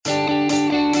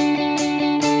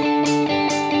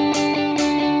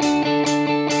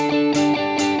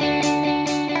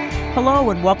Hello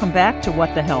and welcome back to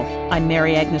What the Health. I'm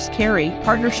Mary Agnes Carey,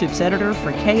 Partnerships Editor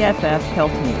for KFF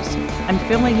Health News. I'm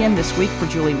filling in this week for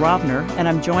Julie Rovner, and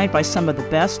I'm joined by some of the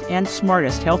best and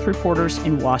smartest health reporters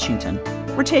in Washington.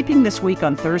 We're taping this week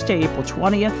on Thursday, April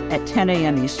 20th at 10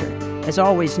 a.m. Eastern. As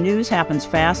always, news happens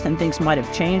fast and things might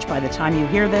have changed by the time you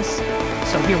hear this,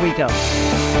 so here we go.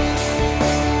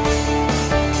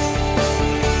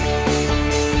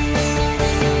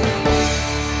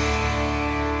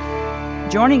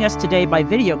 Joining us today by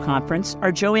video conference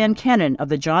are Joanne Kenen of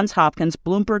the Johns Hopkins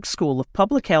Bloomberg School of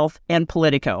Public Health and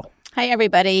Politico. Hi,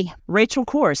 everybody. Rachel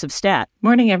Kors of STAT.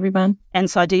 Morning, everyone. And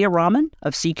Saadia Rahman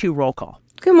of CQ Roll Call.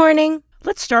 Good morning.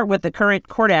 Let's start with the current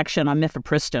court action on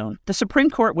mifepristone. The Supreme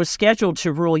Court was scheduled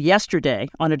to rule yesterday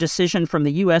on a decision from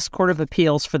the U.S. Court of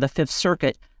Appeals for the Fifth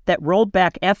Circuit that rolled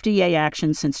back FDA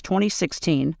action since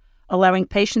 2016, allowing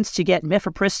patients to get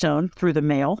mifepristone through the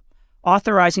mail,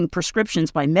 authorizing prescriptions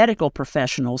by medical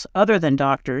professionals other than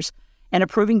doctors, and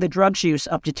approving the drug's use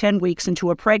up to 10 weeks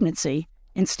into a pregnancy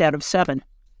instead of 7.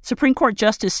 Supreme Court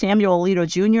Justice Samuel Alito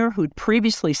Jr., who'd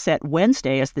previously set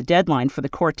Wednesday as the deadline for the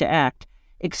court to act,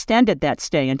 extended that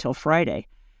stay until Friday.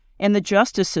 And the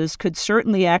justices could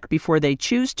certainly act before they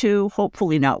choose to,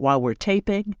 hopefully not while we're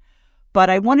taping. But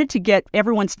I wanted to get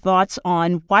everyone's thoughts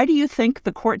on why do you think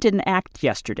the court didn't act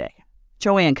yesterday?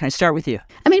 Joanne, can I start with you?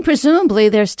 I mean, presumably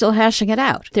they're still hashing it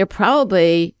out. There are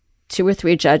probably 2 or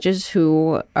 3 judges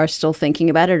who are still thinking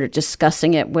about it or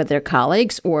discussing it with their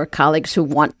colleagues, or colleagues who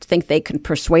think they can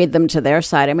persuade them to their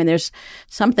side. I mean, there's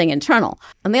something internal.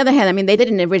 On the other hand, I mean, they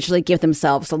didn't originally give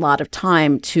themselves a lot of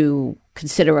time to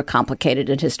consider a complicated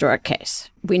and historic case.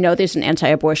 We know there's an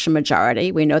anti-abortion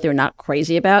majority. We know they're not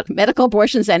crazy about medical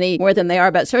abortions any more than they are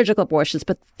about surgical abortions,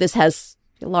 but this has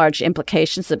large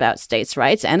implications about states'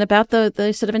 rights and about the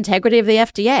sort of integrity of the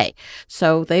FDA.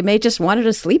 So they may just wanted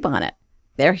to sleep on it.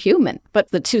 They're human.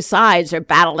 But the 2 sides are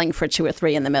battling for 2 or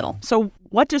 3 in the middle. So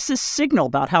what does this signal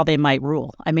about how they might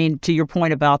rule? I mean, to your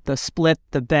point about the split,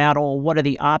 the battle, what are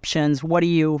the options?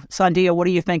 Saadia, what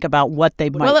do you think about what they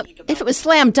might... Well, if it was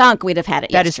slam dunk, we'd have had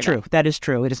it yesterday. That is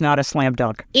true. It is not a slam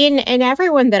dunk. In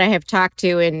everyone that I have talked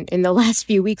to in the last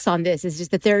few weeks on this is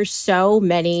just that there are so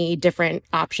many different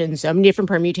options, so many different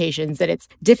permutations that it's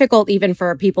difficult even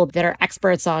for people that are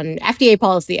experts on FDA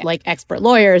policy, like expert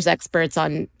lawyers, experts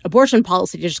on abortion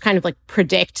policy, to just kind of like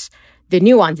predict the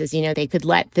nuances. You know, they could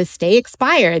let the stay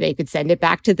expire. They could send it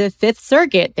back to the Fifth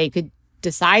Circuit. They could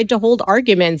decide to hold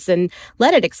arguments and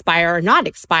let it expire or not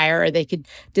expire. Or they could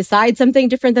decide something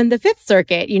different than the Fifth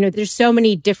Circuit. You know, there's so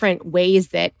many different ways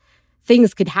that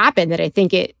things could happen that I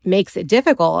think it makes it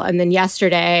difficult. And then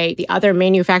yesterday, the other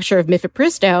manufacturer of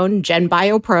mifepristone,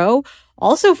 GenBioPro,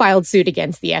 also filed suit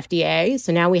against the FDA.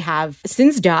 So now we have,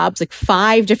 since Dobbs, like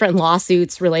 5 different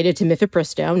lawsuits related to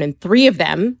mifepristone, and 3 of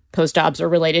them, post-Dobbs, are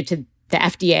related to the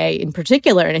FDA in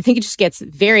particular. And I think it just gets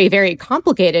very, very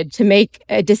complicated to make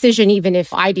a decision, even if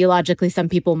ideologically some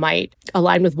people might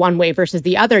align with one way versus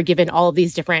the other, given all of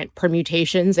these different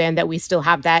permutations, and that we still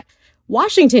have that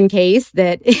Washington case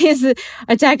that is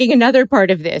attacking another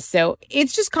part of this. So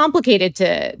it's just complicated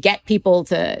to get people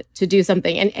to do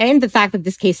something. And the fact that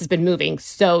this case has been moving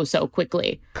so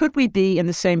quickly. Could we be in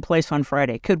the same place on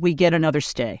Friday? Could we get another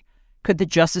stay? Could the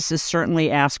justices certainly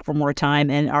ask for more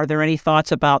time? And are there any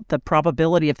thoughts about the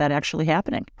probability of that actually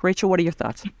happening? Rachel, what are your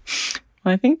thoughts?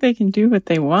 Well, I think they can do what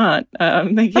they want.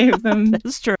 They gave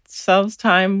themselves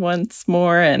time once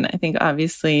more. And I think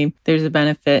obviously there's a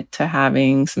benefit to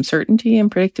having some certainty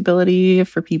and predictability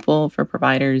for people, for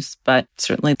providers, but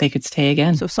certainly they could stay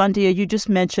again. So Saadia, you just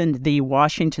mentioned the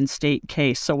Washington state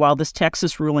case. So while this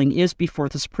Texas ruling is before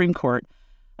the Supreme Court,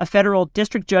 a federal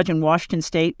district judge in Washington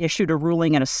state issued a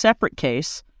ruling in a separate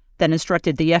case that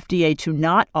instructed the FDA to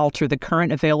not alter the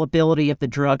current availability of the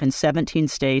drug in 17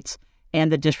 states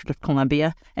and the District of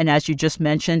Columbia. And as you just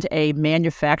mentioned, a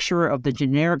manufacturer of the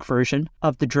generic version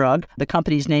of the drug, the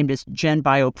company's name is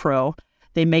GenBioPro.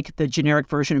 They make the generic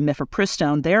version of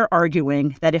mifepristone. They're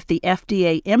arguing that if the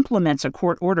FDA implements a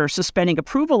court order suspending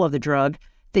approval of the drug,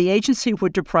 the agency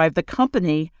would deprive the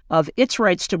company of its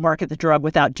rights to market the drug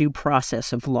without due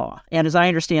process of law. And as I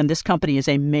understand, this company is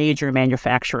a major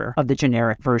manufacturer of the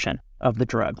generic version of the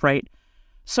drug, right?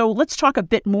 So let's talk a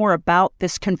bit more about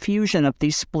this confusion of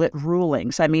these split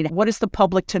rulings. I mean, what is the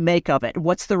public to make of it?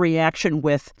 What's the reaction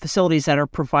with facilities that are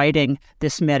providing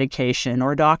this medication,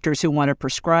 or doctors who want to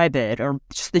prescribe it, or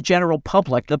just the general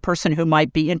public? The person who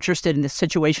might be interested in this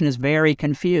situation is very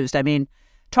confused. I mean,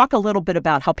 talk a little bit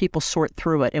about how people sort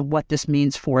through it and what this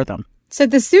means for them. So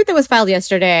the suit that was filed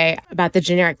yesterday about the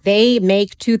generic, they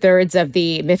make 2/3 of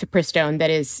the mifepristone that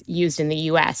is used in the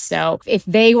U.S. So if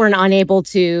they were unable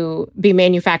to be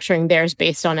manufacturing theirs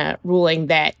based on a ruling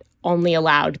that only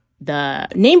allowed the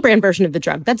name brand version of the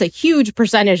drug, that's a huge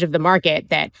percentage of the market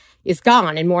that is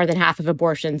gone, and more than half of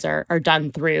abortions are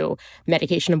done through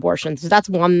medication abortions. So that's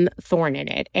one thorn in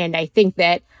it. And I think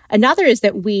that another is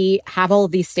that we have all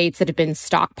of these states that have been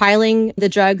stockpiling the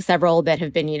drug, several that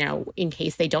have been, in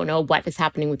case they don't know what is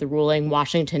happening with the ruling.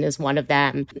 Washington is one of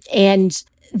them. And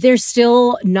there's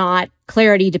still not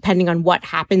clarity depending on what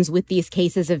happens with these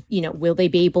cases of, will they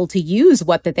be able to use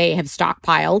what that they have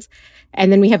stockpiled? And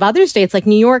then we have other states like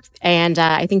New York and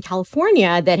I think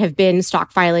California that have been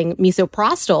stockpiling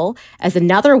misoprostol as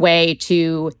another way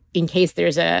to, in case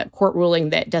there's a court ruling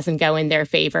that doesn't go in their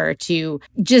favor, to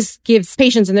just give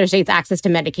patients in their states access to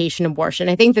medication abortion.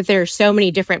 I think that there are so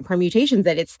many different permutations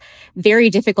that it's very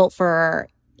difficult for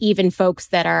even folks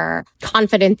that are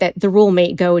confident that the rule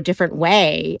may go a different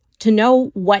way to know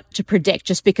what to predict,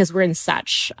 just because we're in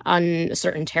such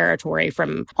uncertain territory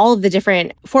from all of the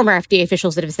different former FDA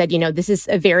officials that have said, this is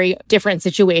a very different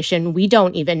situation. We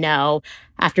don't even know,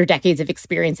 after decades of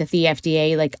experience at the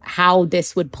FDA, like how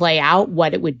this would play out,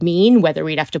 what it would mean, whether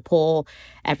we'd have to pull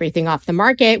everything off the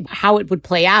market, how it would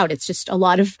play out. It's just a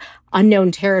lot of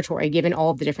unknown territory given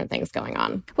all of the different things going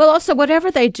on. Well, also,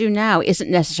 whatever they do now isn't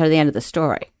necessarily the end of the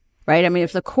story. Right? I mean,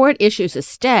 if the court issues a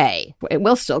stay, it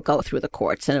will still go through the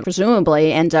courts and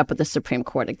presumably end up with the Supreme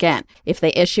Court again. If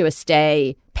they issue a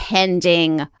stay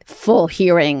pending full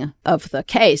hearing of the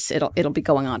case, it'll be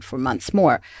going on for months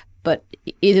more. But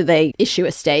either they issue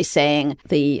a stay saying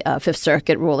the Fifth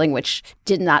Circuit ruling, which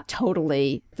did not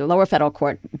totally, the lower federal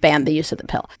court banned the use of the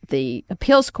pill. The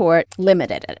appeals court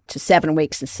limited it to 7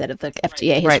 weeks instead of the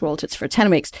FDA has ruled it's for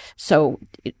 10 weeks. So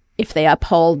if they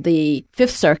uphold the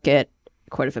Fifth Circuit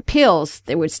Court of Appeals,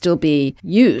 there would still be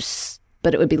use,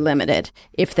 but it would be limited.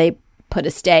 If they put a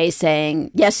stay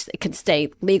saying, yes, it can stay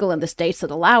legal in the states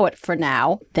that allow it for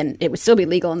now, then it would still be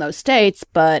legal in those states,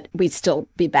 but we'd still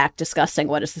be back discussing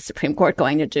what is the Supreme Court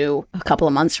going to do a couple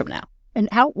of months from now. And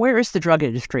where is the drug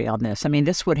industry on this? I mean,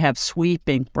 this would have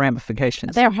sweeping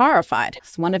ramifications. They're horrified.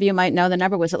 One of you might know the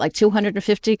number. Was it like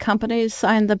 250 companies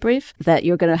signed the brief that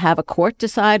you're going to have a court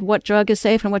decide what drug is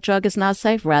safe and what drug is not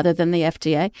safe rather than the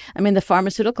FDA? I mean, the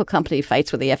pharmaceutical company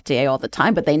fights with the FDA all the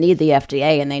time, but they need the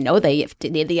FDA and they know they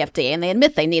need the FDA and they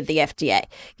admit they need the FDA.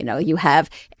 You have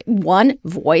one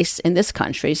voice in this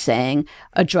country saying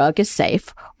a drug is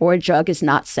safe or a drug is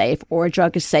not safe or a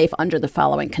drug is safe under the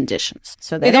following conditions.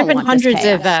 So there have been hundreds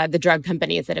of the drug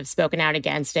companies that have spoken out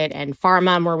against it, and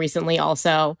pharma more recently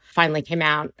also finally came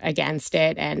out against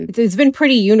it. And it's been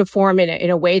pretty uniform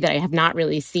in a way that I have not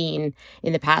really seen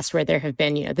in the past, where there have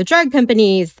been, the drug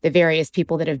companies, the various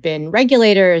people that have been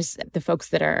regulators, the folks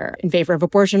that are in favor of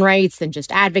abortion rights and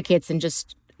just advocates, and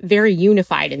just very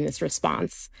unified in this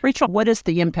response. Rachel, what is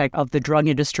the impact of the drug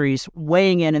industries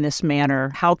weighing in this manner?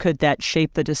 How could that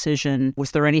shape the decision? Was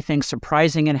there anything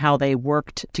surprising in how they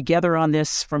worked together on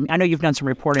this? I know you've done some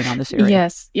reporting on this area.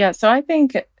 Yes. Yeah. So I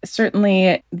think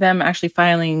certainly them actually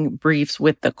filing briefs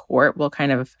with the court will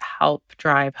kind of help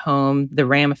drive home the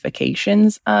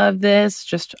ramifications of this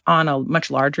just on a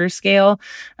much larger scale.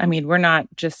 I mean, we're not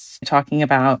just talking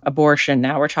about abortion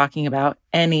now. We're talking about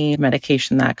any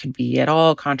medication that could be at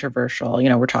all controversial.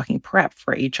 We're talking PrEP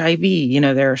for HIV.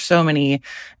 There are so many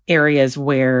areas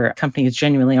where companies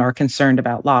genuinely are concerned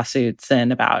about lawsuits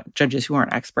and about judges who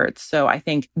aren't experts. So I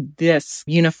think this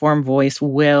uniform voice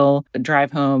will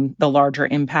drive home the larger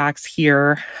impacts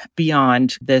here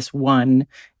beyond this one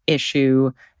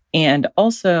issue. And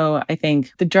also, I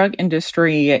think the drug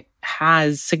industry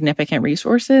has significant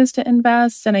resources to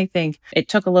invest. And I think it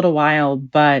took a little while,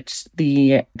 but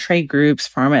the trade groups,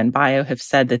 pharma and bio, have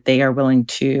said that they are willing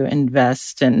to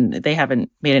invest, and they haven't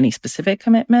made any specific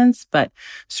commitments. But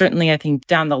certainly, I think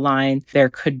down the line, there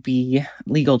could be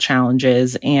legal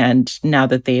challenges. And now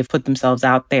that they've put themselves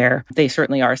out there, they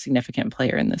certainly are a significant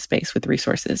player in this space with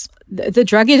resources. The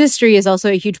drug industry is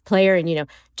also a huge player in,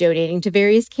 donating to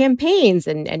various campaigns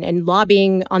and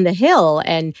lobbying on the Hill.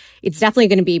 And it's definitely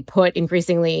going to be put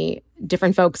increasingly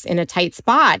different folks in a tight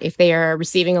spot if they are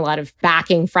receiving a lot of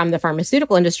backing from the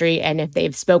pharmaceutical industry and if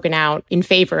they've spoken out in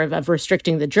favor of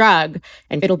restricting the drug.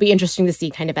 And it'll be interesting to see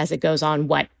kind of as it goes on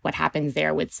what happens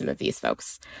there with some of these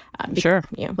folks. Sure.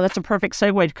 Well, that's a perfect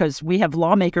segue because we have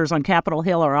lawmakers on Capitol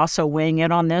Hill are also weighing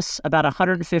in on this. About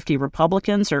 150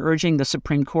 Republicans are urging the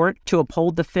Supreme Court to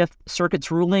uphold the Fifth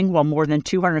Circuit's ruling, while more than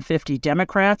 250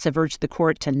 Democrats have urged the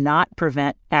court to not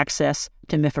prevent access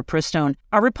to mifepristone.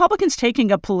 Are Republicans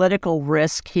taking a political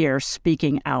risk here,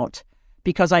 speaking out?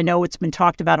 because I know it's been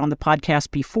talked about on the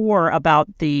podcast before about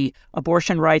the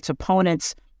abortion rights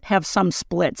opponents have some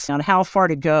splits on how far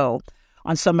to go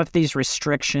on some of these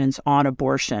restrictions on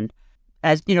abortion.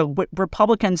 As you know,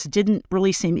 Republicans didn't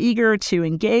really seem eager to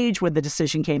engage when the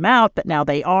decision came out, but now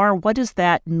they are. What does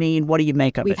that mean? What do you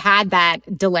make of it? We've had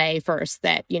that delay first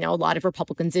that, a lot of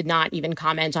Republicans did not even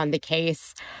comment on the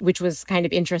case, which was kind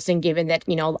of interesting given that,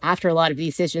 after a lot of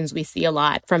these decisions, we see a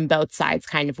lot from both sides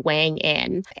kind of weighing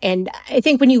in. And I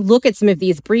think when you look at some of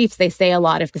these briefs, they say a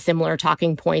lot of the similar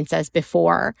talking points as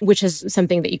before, which is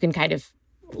something that you can kind of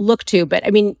look to. But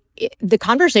the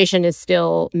conversation is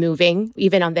still moving.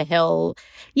 Even on the Hill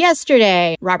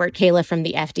yesterday, Robert Califf from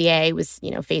the FDA was,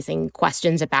 facing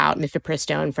questions about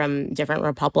mifepristone from different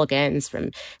Republicans,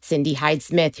 from Cindy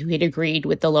Hyde-Smith, who had agreed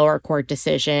with the lower court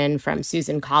decision, from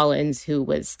Susan Collins, who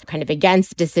was kind of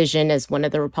against the decision as one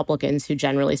of the Republicans who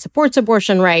generally supports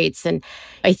abortion rights. And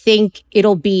I think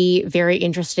it'll be very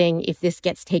interesting if this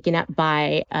gets taken up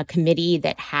by a committee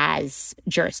that has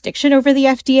jurisdiction over the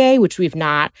FDA, which we've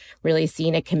not really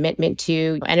seen a commitment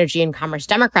to. Energy and Commerce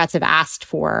Democrats have asked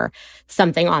for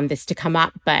something on this to come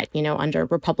up, but, under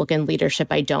Republican leadership,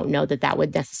 I don't know that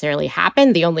would necessarily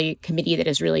happen. The only committee that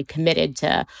is really committed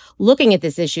to looking at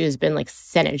this issue has been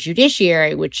Senate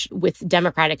Judiciary, which with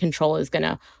Democratic control is going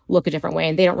to look a different way.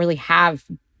 And they don't really have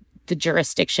the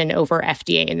jurisdiction over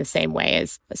FDA in the same way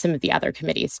as some of the other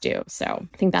committees do. So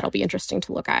I think that'll be interesting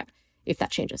to look at if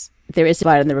that changes. There is a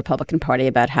divide in the Republican Party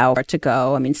about how far to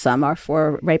go. Some are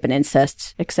for rape and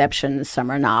incest exceptions,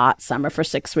 some are not. Some are for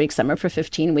 6 weeks, some are for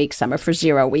 15 weeks, some are for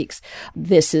 0 weeks.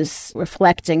 This is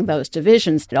reflecting those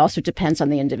divisions. It also depends on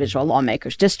the individual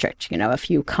lawmaker's district. If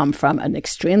you come from an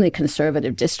extremely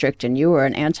conservative district and you are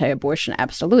an anti-abortion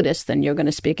absolutist, then you're going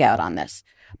to speak out on this.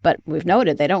 But we've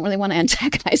noted they don't really want to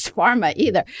antagonize pharma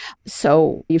either.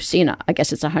 So you've seen, I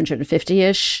guess it's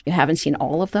 150-ish. You haven't seen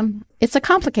all of them. It's a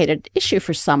complicated issue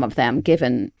for some of them,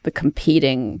 given the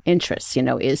competing interests.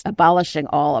 Is abolishing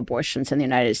all abortions in the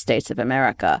United States of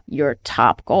America your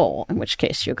top goal, in which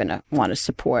case you're going to want to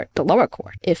support the lower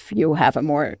court. If you have a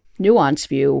more nuanced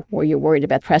view where you're worried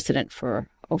about precedent for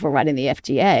overriding the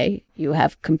FDA, you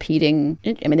have competing.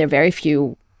 There are very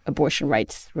few abortion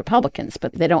rights Republicans,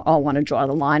 but they don't all want to draw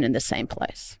the line in the same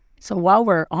place. So while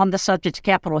we're on the subject of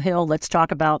Capitol Hill, let's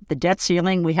talk about the debt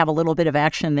ceiling. We have a little bit of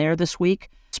action there this week.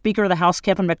 Speaker of the House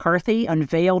Kevin McCarthy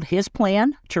unveiled his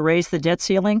plan to raise the debt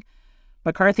ceiling.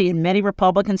 McCarthy and many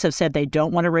Republicans have said they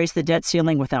don't want to raise the debt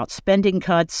ceiling without spending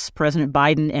cuts. President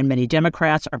Biden and many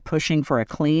Democrats are pushing for a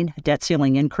clean debt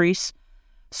ceiling increase.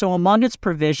 So among its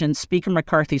provisions, Speaker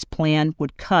McCarthy's plan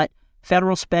would cut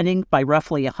federal spending by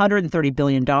roughly $130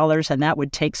 billion, and that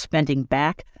would take spending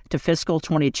back to fiscal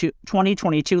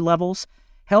 2022 levels.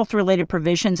 Health-related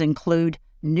provisions include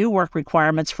new work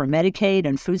requirements for Medicaid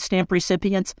and food stamp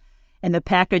recipients, and the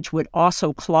package would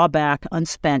also claw back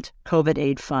unspent COVID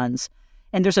aid funds.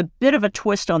 And there's a bit of a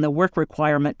twist on the work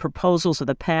requirement proposals of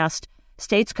the past.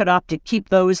 States could opt to keep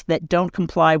those that don't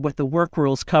comply with the work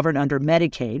rules covered under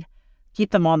Medicaid,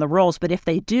 keep them on the rolls, but if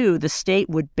they do, the state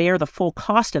would bear the full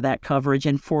cost of that coverage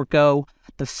and forego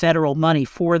the federal money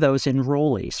for those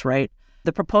enrollees, right?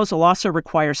 The proposal also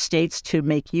requires states to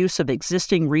make use of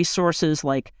existing resources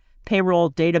like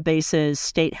payroll databases,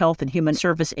 state health and human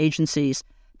service agencies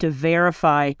to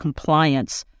verify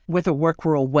compliance with a work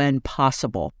rule when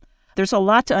possible. There's a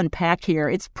lot to unpack here.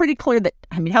 It's pretty clear that,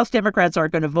 House Democrats are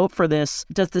going to vote for this.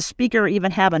 Does the speaker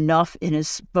even have enough in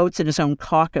his votes in his own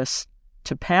caucus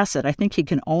to pass it? I think he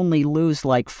can only lose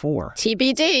 4.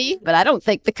 TBD, but I don't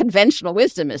think the conventional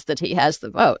wisdom is that he has the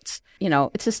votes.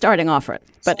 It's a starting offer,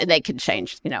 but they could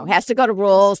change. It has to go to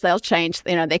rules. They'll change.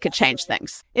 They could change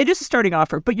things. It is a starting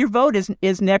offer, but your vote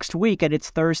is next week and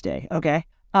it's Thursday, okay?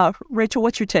 Rachel,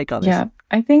 what's your take on this? Yeah,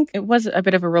 I think it was a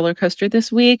bit of a roller coaster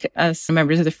this week as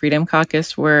members of the Freedom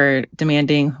Caucus were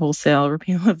demanding wholesale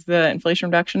repeal of the Inflation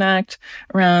Reduction Act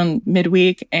around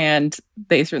midweek, and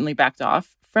they certainly backed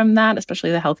off from that,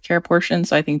 especially the healthcare portion.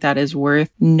 So I think that is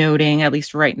worth noting, at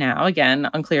least right now. Again,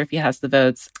 unclear if he has the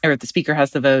votes or if the speaker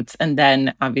has the votes. And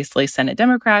then obviously Senate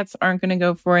Democrats aren't going to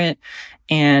go for it.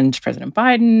 And President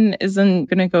Biden isn't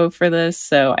going to go for this.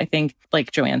 So I think,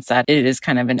 like Joanne said, it is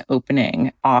kind of an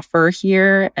opening offer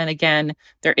here. And again,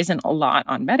 there isn't a lot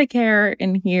on Medicare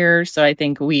in here. So I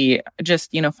think we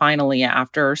just, finally,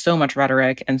 after so much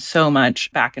rhetoric and so much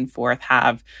back and forth,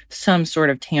 have some sort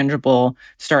of tangible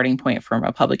starting point from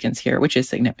Republicans here, which is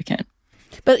significant.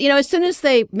 But, as soon as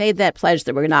they made that pledge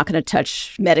that we're not going to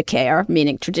touch Medicare,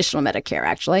 meaning traditional Medicare,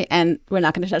 actually, and we're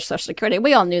not going to touch Social Security,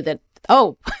 we all knew that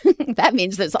oh, that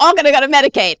means it's all going to go to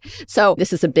Medicaid. So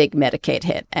this is a big Medicaid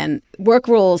hit. And work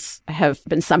rules have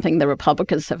been something the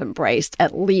Republicans have embraced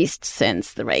at least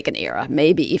since the Reagan era,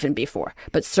 maybe even before,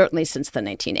 but certainly since the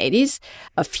 1980s.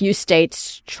 A few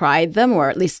states tried them, or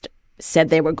at least said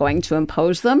they were going to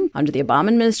impose them under the Obama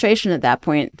administration. At that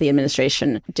point, the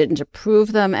administration didn't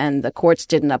approve them and the courts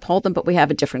didn't uphold them, but we have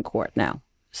a different court now.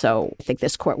 So I think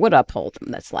this court would uphold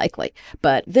them. That's likely.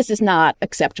 But this is not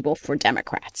acceptable for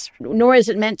Democrats, nor is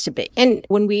it meant to be. And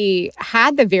when we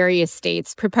had the various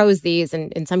states propose these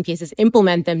and in some cases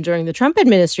implement them during the Trump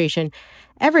administration,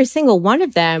 every single one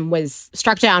of them was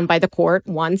struck down by the court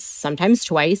once, sometimes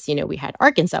twice. You know, we had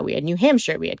Arkansas, we had New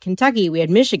Hampshire, we had Kentucky, we had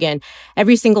Michigan.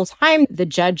 Every single time the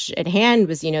judge at hand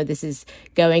was, this is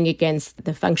going against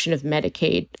the function of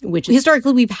Medicaid, which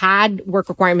historically we've had work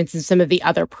requirements in some of the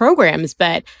other programs,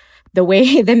 but the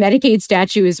way the Medicaid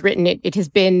statute is written, it has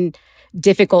been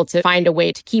difficult to find a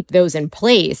way to keep those in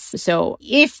place. So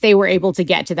if they were able to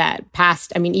get to that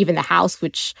past, even the House,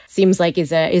 which seems like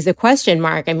is a question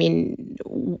mark,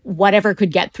 whatever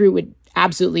could get through would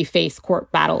absolutely face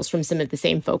court battles from some of the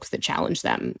same folks that challenged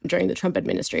them during the Trump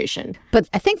administration. But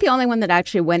I think the only one that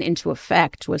actually went into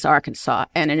effect was Arkansas.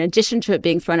 And in addition to it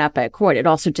being thrown out by a court, it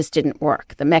also just didn't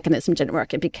work. The mechanism didn't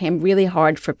work. It became really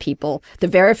hard for people. The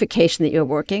verification that you're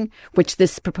working, which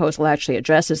this proposal actually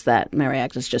addresses that, Mary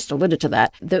Agnes just alluded to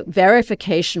that, the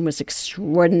verification was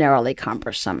extraordinarily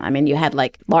cumbersome. You had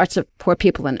lots of poor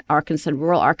people in Arkansas,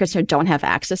 rural Arkansas, don't have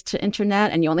access to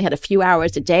internet, and you only had a few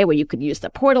hours a day where you could use the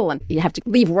portal, and you have to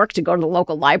leave work to go to the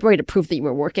local library to prove that you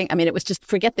were working. It was just,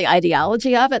 forget the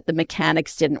ideology of it. The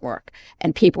mechanics didn't work.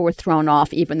 And people were thrown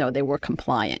off even though they were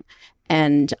complying.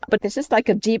 But this is like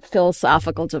a deep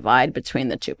philosophical divide between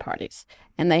the two parties.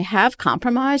 And they have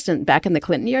compromised. And back in the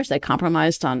Clinton years, they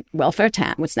compromised on welfare,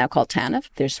 what's now called TANF.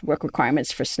 There's work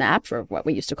requirements for SNAP, for what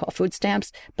we used to call food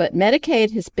stamps. But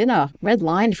Medicaid has been a red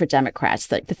line for Democrats,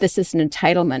 that this is an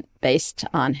entitlement based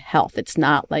on health. It's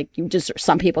not like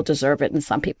some people deserve it and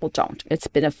some people don't. It's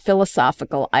been a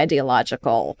philosophical,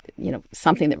 ideological,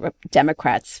 something that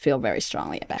Democrats feel very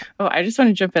strongly about. Oh, I just want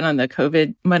to jump in on the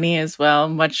COVID money as well.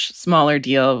 Much smaller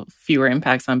deal, fewer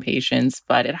impacts on patients,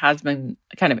 but it has been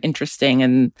kind of interesting.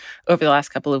 And over the last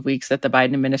couple of weeks that the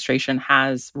Biden administration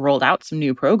has rolled out some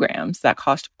new programs that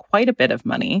cost quite a bit of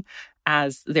money,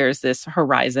 as there's this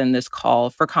horizon, this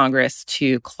call for Congress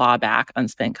to claw back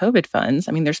unspent COVID funds.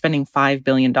 They're spending $5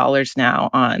 billion now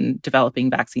on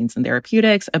developing vaccines and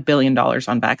therapeutics, $1 billion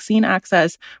on vaccine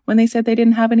access, when they said they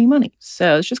didn't have any money.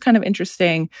 So it's just kind of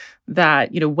interesting that,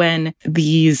 when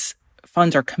these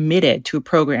funds are committed to a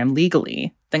program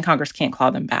legally, then Congress can't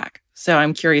claw them back. So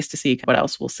I'm curious to see what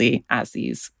else we'll see as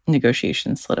these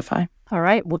negotiations solidify. All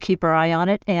right, we'll keep our eye on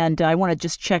it. And I want to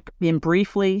just check in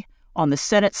briefly on the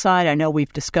Senate side. I know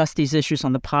we've discussed these issues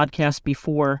on the podcast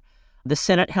before. The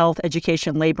Senate Health,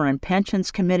 Education, Labor, and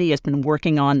Pensions Committee has been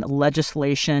working on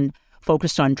legislation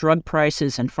focused on drug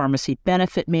prices and pharmacy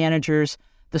benefit managers.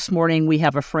 This morning, we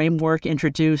have a framework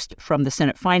introduced from the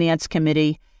Senate Finance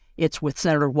Committee. It's with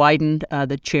Senator Wyden,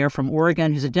 the chair from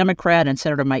Oregon, who's a Democrat, and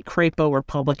Senator Mike Crapo,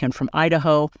 Republican from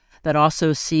Idaho, that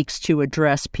also seeks to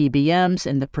address PBMs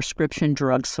and the prescription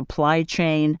drug supply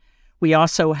chain. We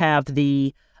also have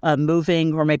the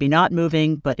moving, or maybe not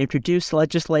moving, but introduced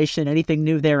legislation, anything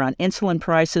new there on insulin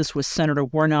prices, with Senator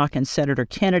Warnock and Senator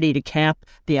Kennedy to cap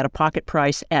the out-of-pocket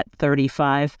price at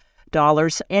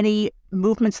 $35. Any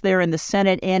movements there in the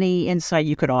Senate? Any insight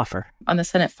you could offer? On the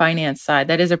Senate finance side,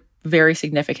 that is a very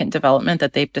significant development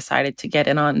that they've decided to get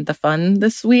in on the fun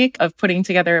this week of putting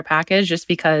together a package, just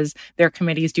because their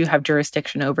committees do have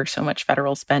jurisdiction over so much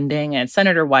federal spending. And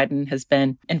Senator Wyden has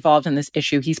been involved in this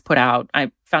issue. He's put out,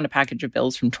 I found a package of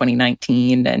bills from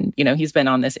 2019, and, he's been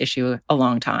on this issue a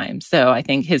long time. So I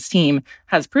think his team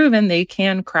has proven they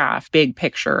can craft big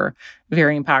picture,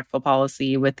 very impactful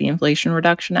policy with the Inflation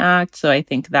Reduction Act. So I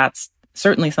think that's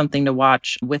certainly something to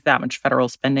watch with that much federal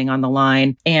spending on the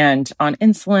line. And on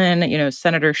insulin,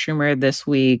 Senator Schumer this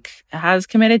week has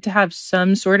committed to have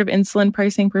some sort of insulin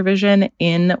pricing provision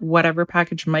in whatever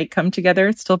package might come together.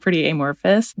 It's still pretty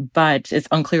amorphous, but it's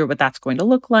unclear what that's going to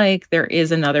look like. There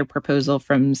is another proposal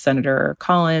from Senator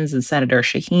Collins and Senator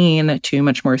Shaheen, two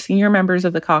much more senior members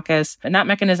of the caucus, and that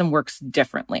mechanism works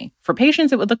differently. For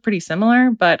patients, it would look pretty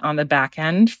similar, but on the back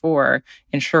end for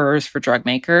insurers, for drug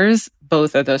makers,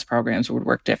 both of those programs would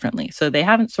work differently. So they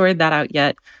haven't sorted that out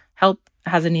yet. HELP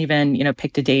hasn't even,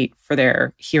 picked a date for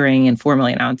their hearing and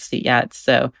formally announced it yet.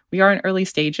 So we are in early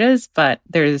stages, but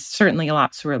there's certainly a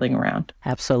lot swirling around.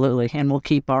 Absolutely. And we'll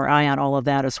keep our eye on all of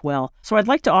that as well. So I'd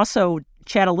like to also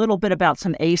chat a little bit about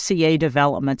some ACA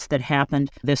developments that happened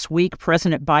this week.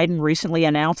 President Biden recently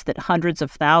announced that hundreds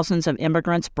of thousands of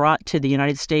immigrants brought to the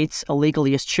United States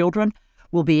illegally as children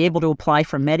will be able to apply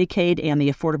for Medicaid and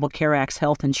the Affordable Care Act's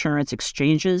health insurance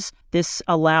exchanges. This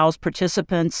allows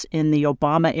participants in the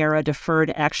Obama-era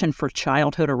Deferred Action for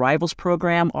Childhood Arrivals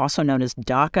program, also known as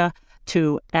DACA,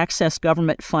 to access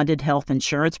government-funded health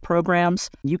insurance programs.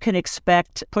 You can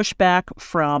expect pushback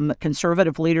from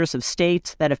conservative leaders of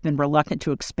states that have been reluctant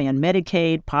to expand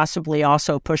Medicaid, possibly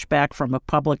also pushback from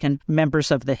Republican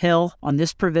members of the Hill on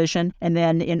this provision. And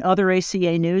then in other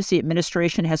ACA news, the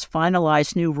administration has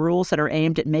finalized new rules that are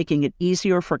aimed at making it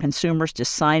easier for consumers to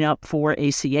sign up for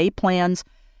ACA plans,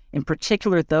 in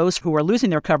particular those who are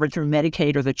losing their coverage through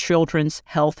Medicaid or the Children's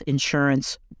Health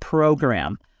Insurance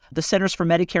Program. The Centers for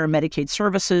Medicare and Medicaid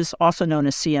Services, also known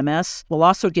as CMS, will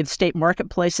also give state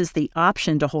marketplaces the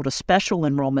option to hold a special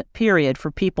enrollment period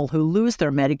for people who lose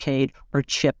their Medicaid or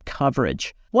CHIP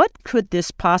coverage. What could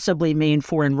this possibly mean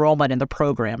for enrollment in the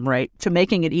program, right? To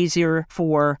making it easier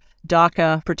for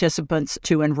DACA participants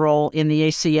to enroll in the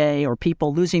ACA or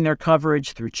people losing their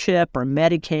coverage through CHIP or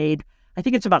Medicaid. I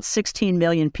think it's about 16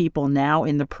 million people now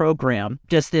in the program.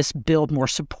 Does this build more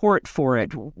support for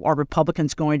it? Are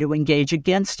Republicans going to engage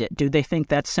against it? Do they think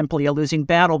that's simply a losing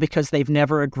battle because they've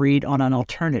never agreed on an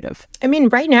alternative? I mean,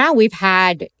 right now we've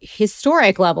had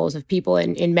historic levels of people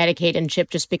in Medicaid and CHIP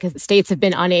just because the states have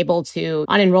been unable to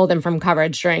unenroll them from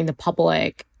coverage during the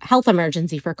public health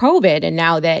emergency for COVID. And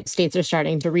now that states are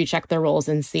starting to recheck their rolls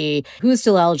and see who's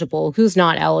still eligible, who's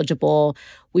not eligible,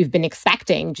 we've been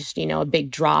expecting just, a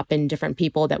big drop in different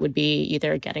people that would be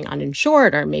either getting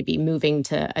uninsured or maybe moving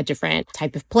to a different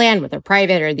type of plan, whether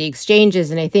private or the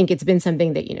exchanges. And I think it's been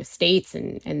something that, states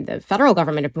and the federal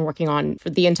government have been working on for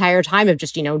the entire time of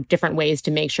just, different ways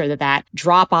to make sure that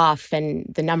drop off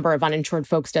and the number of uninsured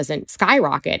folks doesn't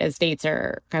skyrocket as states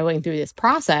are going through this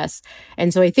process.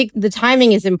 And so I think the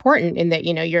timing is important in that,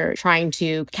 you're trying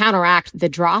to counteract the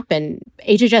drop. And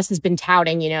HHS has been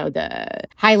touting, the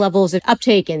high levels of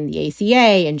uptake in the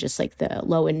ACA and just like the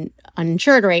low and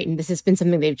uninsured rate. And this has been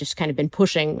something they've just kind of been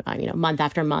pushing, month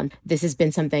after month. This has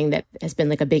been something that has been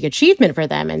like a big achievement for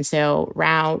them. And so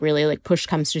now really like push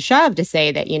comes to shove to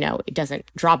say that, it doesn't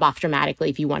drop off dramatically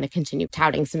if you want to continue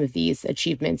touting some of these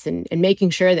achievements and making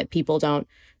sure that people don't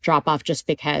drop off just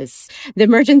because the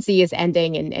emergency is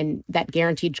ending and that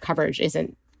guaranteed coverage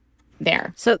isn't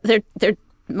there. So there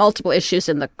multiple issues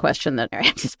in the question that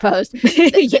Marianne just posed.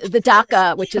 The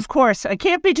DACA, which is... Of course, it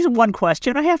can't be just one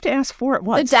question. I have to ask four at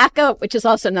once. The DACA, which is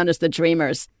also known as the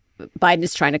Dreamers, Biden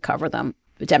is trying to cover them.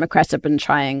 The Democrats have been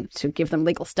trying to give them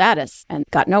legal status and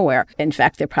got nowhere. In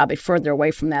fact, they're probably further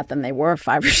away from that than they were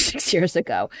 5 or 6 years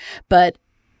ago. But,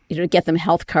 to get them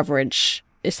health coverage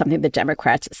is something the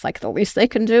Democrats, it's like the least they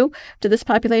can do to this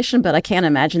population. But I can't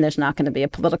imagine there's not going to be a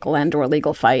political end or a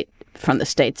legal fight from the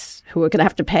states who are going to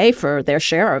have to pay for their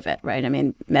share of it, right? I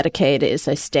mean, Medicaid is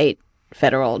a state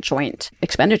federal joint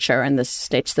expenditure, and the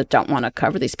states that don't want to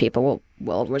cover these people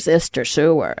will resist or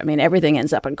sue, or everything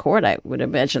ends up in court. I would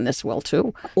imagine this will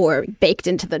too, or baked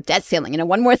into the debt ceiling.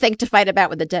 One more thing to fight about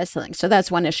with the debt ceiling. So that's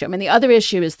one issue. The other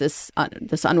issue is this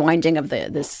unwinding of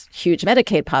this huge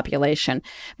Medicaid population.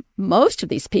 Most of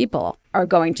these people are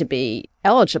going to be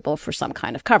eligible for some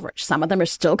kind of coverage. Some of them are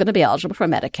still going to be eligible for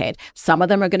Medicaid. Some of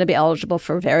them are going to be eligible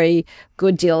for very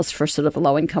good deals for sort of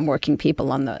low-income working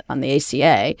people on the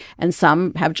ACA, and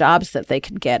some have jobs that they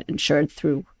could get insured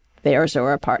through theirs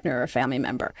or a partner or a family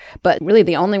member. But really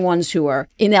the only ones who are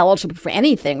ineligible for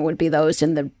anything would be those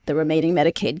in the remaining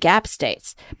Medicaid gap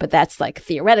states. But that's like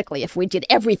theoretically, if we did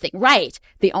everything right,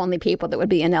 the only people that would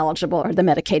be ineligible are the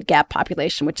Medicaid gap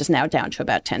population, which is now down to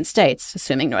about 10 states,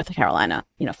 assuming North Carolina,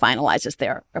 finalizes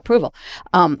their approval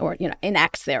or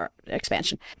enacts their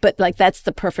expansion. But that's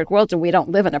the perfect world, and we don't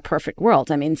live in a perfect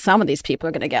world. Some of these people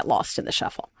are going to get lost in the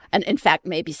shuffle. And in fact,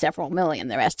 maybe several million.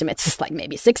 Their estimates is like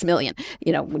maybe 6 million.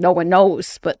 No one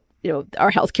knows, but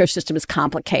our healthcare system is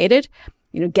complicated.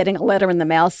 Getting a letter in the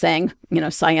mail saying,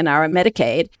 sayonara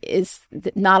Medicaid is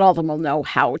not all of them will know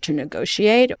how to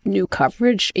negotiate new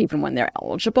coverage, even when they're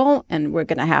eligible. And we're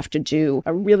going to have to do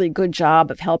a really good job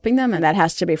of helping them. And that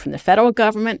has to be from the federal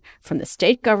government, from the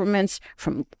state governments,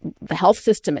 from the health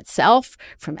system itself,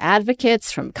 from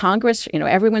advocates, from Congress.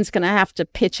 Everyone's going to have to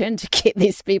pitch in to get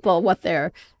these people what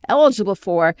they're eligible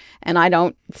for. And I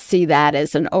don't see that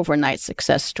as an overnight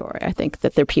success story. I think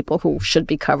that there are people who should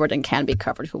be covered and can be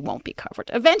covered who won't be covered.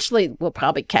 Eventually, we'll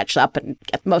probably catch up and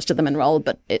get most of them enrolled,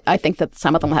 but I think that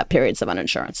some of them will have periods of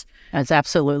uninsurance. That's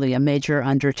absolutely a major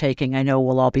undertaking. I know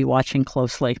we'll all be watching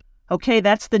closely. Okay,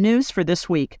 that's the news for this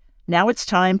week. Now it's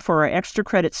time for our extra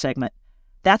credit segment.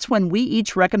 That's when we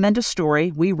each recommend a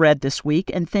story we read this week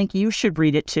and think you should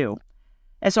read it too.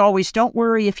 As always, don't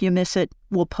worry if you miss it.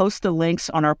 We'll post the links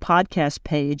on our podcast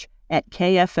page at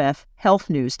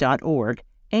kffhealthnews.org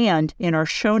and in our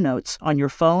show notes on your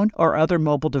phone or other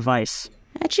mobile device.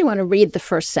 I actually want to read the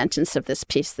first sentence of this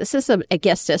piece. This is a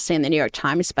guest essay in the New York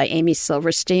Times by Amy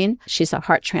Silverstein. She's a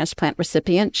heart transplant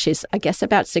recipient. She's, I guess,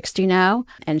 about 60 now,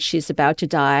 and she's about to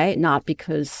die, not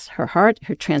because her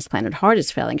transplanted heart is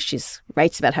failing. She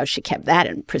writes about how she kept that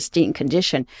in pristine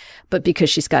condition, but because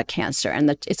she's got cancer. And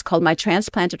it's called My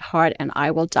Transplanted Heart and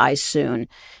I Will Die Soon.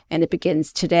 And it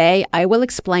begins, today, I will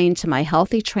explain to my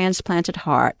healthy transplanted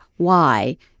heart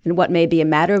why, in what may be a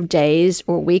matter of days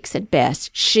or weeks at best,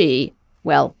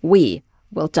 we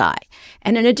will die.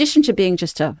 And in addition to being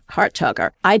just a heart tugger,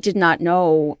 I did not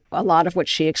know a lot of what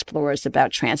she explores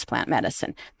about transplant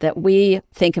medicine, that we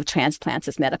think of transplants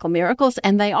as medical miracles,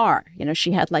 and they are.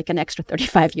 She had like an extra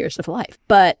 35 years of life.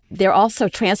 But they're also,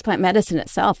 transplant medicine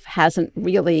itself hasn't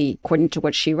really, according to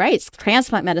what she writes,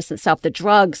 transplant medicine itself, the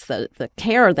drugs, the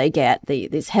care they get,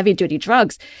 these heavy-duty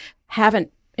drugs,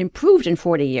 haven't improved in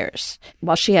 40 years.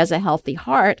 While she has a healthy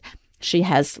heart, she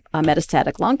has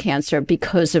metastatic lung cancer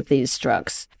because of these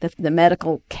drugs. The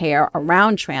medical care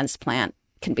around transplant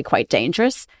can be quite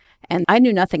dangerous, and I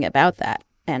knew nothing about that.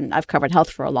 And I've covered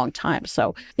health for a long time.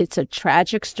 So it's a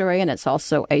tragic story, and it's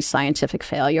also a scientific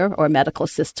failure or medical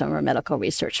system or medical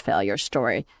research failure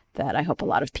story that I hope a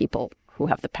lot of people who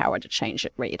have the power to change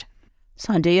it read.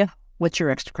 Sandhya, what's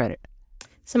your extra credit?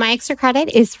 So my extra credit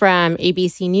is from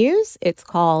ABC News. It's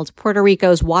called Puerto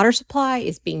Rico's Water Supply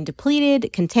is Being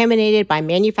Depleted, Contaminated by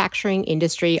Manufacturing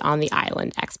Industry on the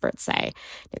Island, experts say.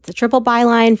 It's a triple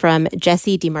byline from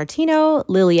Jesse DiMartino,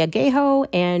 Lilia Gajo,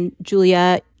 and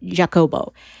Julia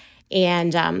Jacobo.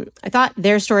 And I thought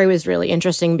their story was really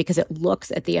interesting because it looks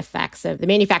at the effects of the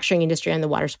manufacturing industry on the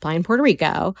water supply in Puerto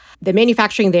Rico. The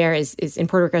manufacturing there is in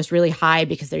Puerto Rico is really high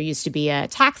because there used to be a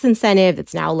tax incentive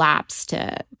that's now lapsed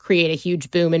to create a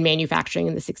huge boom in manufacturing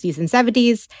in the 60s and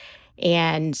 70s.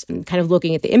 And kind of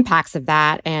looking at the impacts of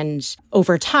that and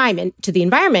over time and to the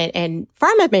environment. And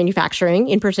pharma manufacturing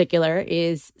in particular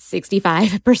is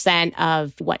 65%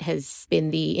 of what has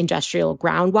been the industrial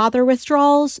groundwater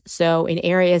withdrawals. So in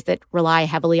areas that rely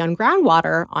heavily on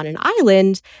groundwater on an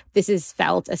island, this is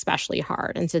felt especially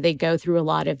hard. And so they go through a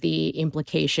lot of the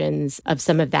implications of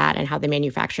some of that and how the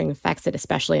manufacturing affects it,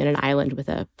 especially on an island with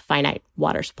a finite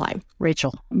water supply.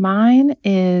 Rachel. Mine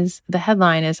is, the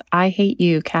headline is, I Hate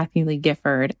You, Kathie Lee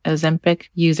Gifford. Ozempic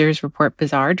users report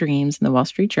bizarre dreams in the Wall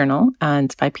Street Journal. And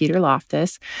it's by Peter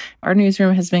Loftus. Our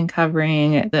newsroom has been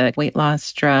covering the weight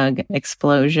loss drug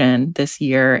explosion this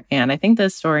year. And I think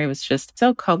this story was just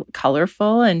so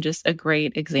colorful and just a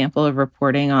great example of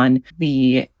reporting on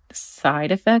the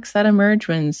side effects that emerge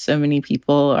when so many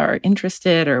people are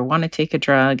interested or want to take a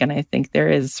drug. And I think there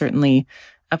is certainly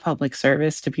a public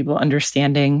service to people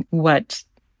understanding what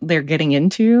they're getting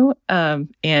into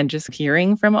and just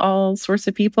hearing from all sorts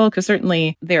of people, because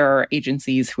certainly there are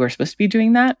agencies who are supposed to be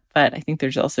doing that. But I think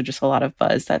there's also just a lot of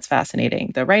buzz that's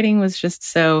fascinating. The writing was just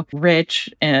so rich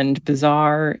and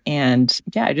bizarre. And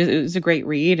yeah, it was a great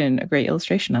read and a great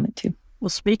illustration on it too. Well,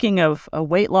 speaking of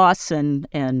weight loss and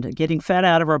getting fat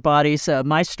out of our bodies,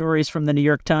 my story is from the New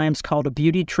York Times called A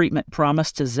Beauty Treatment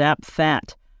Promised to Zap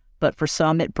Fat, but for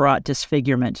some it brought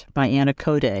disfigurement, by Anna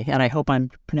Code, and I hope I'm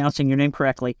pronouncing your name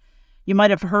correctly. You might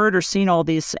have heard or seen all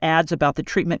these ads about the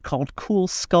treatment called Cool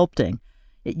Sculpting.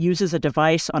 It uses a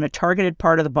device on a targeted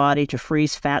part of the body to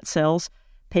freeze fat cells.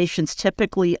 Patients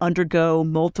typically undergo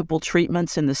multiple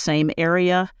treatments in the same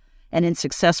area, and in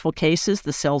successful cases,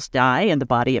 the cells die and the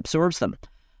body absorbs them.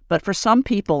 But for some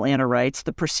people, Anna writes,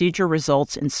 the procedure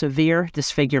results in severe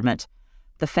disfigurement.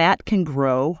 The fat can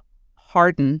grow,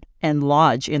 harden, and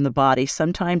lodge in the body,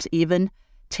 sometimes even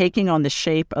taking on the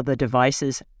shape of the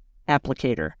device's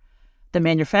applicator. The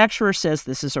manufacturer says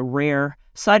this is a rare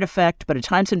side effect, but a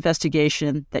Times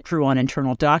investigation that drew on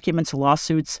internal documents,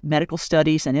 lawsuits, medical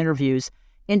studies, and interviews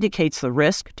indicates the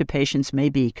risk to patients may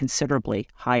be considerably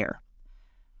higher.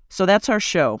 So that's our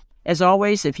show. As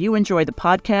always, if you enjoy the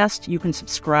podcast, you can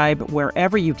subscribe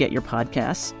wherever you get your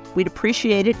podcasts. We'd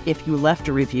appreciate it if you left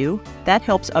a review. That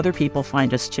helps other people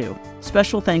find us too.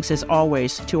 Special thanks, as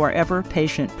always, to our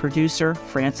ever-patient producer,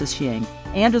 Francis Ying.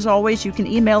 And as always, you can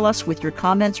email us with your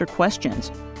comments or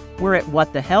questions. We're at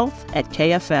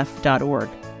whatthehealth@kff.org.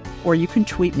 Or you can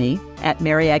tweet me at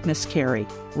Mary Agnes Carey.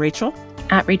 Rachel?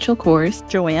 At Rachel Kors.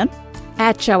 Joanne?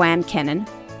 At Joanne Kennan.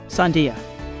 Sandhya?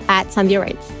 At Sandhya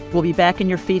Writes. We'll be back in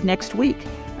your feed next week.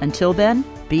 Until then,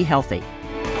 be healthy.